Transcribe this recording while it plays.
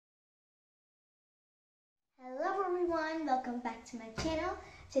Hello everyone, welcome back to my channel.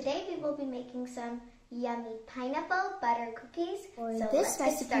 Today we will be making some yummy pineapple butter cookies. For this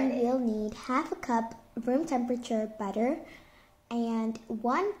recipe we'll need half a cup room temperature butter and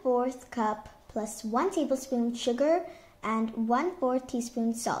 1/4 cup plus 1 tablespoon sugar and 1/4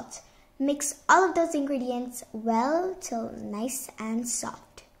 teaspoon salt. Mix all of those ingredients well till nice and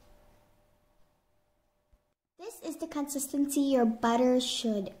soft. This is the consistency your butter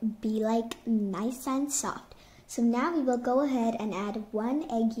should be like, nice and soft. So now we will go ahead and add 1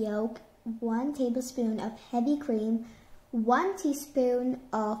 egg yolk, 1 tablespoon of heavy cream, 1 teaspoon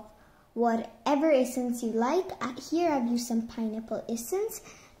of whatever essence you like. Here I've used some pineapple essence,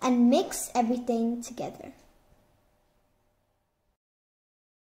 and mix everything together.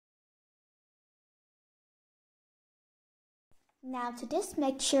 Now to this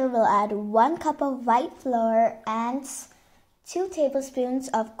mixture we'll add 1 cup of white flour and 2 tablespoons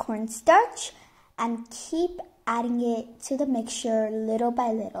of cornstarch, and keep adding it to the mixture little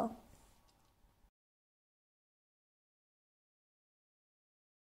by little.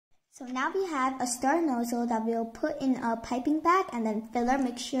 So now we have a stir nozzle that we'll put in a piping bag and then fill our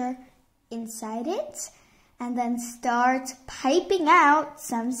mixture inside it and then start piping out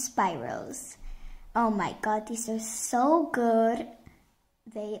some spirals. Oh my god, these are so good.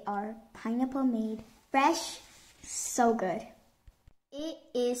 They are pineapple made, fresh, so good. It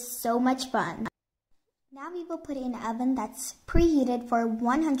is so much fun. Now we will put it in an oven that's preheated for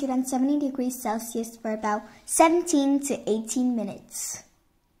 170 degrees Celsius for about 17 to 18 minutes.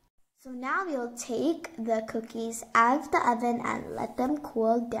 So now we'll take the cookies out of the oven and let them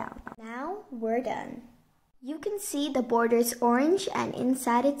cool down. Now we're done. You can see the border's orange and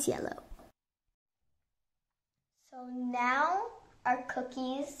inside it's yellow. So now our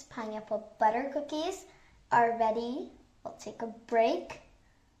cookies, pineapple butter cookies, are ready. We'll take a break.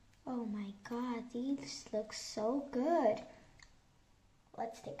 Oh my god, these look so good.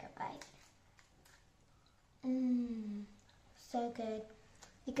 Let's take a bite. So good.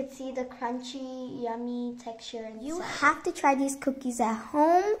 You can see the crunchy, yummy texture inside. You have to try these cookies at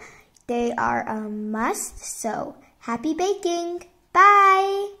home. They are a must, so happy baking.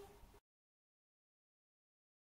 Bye!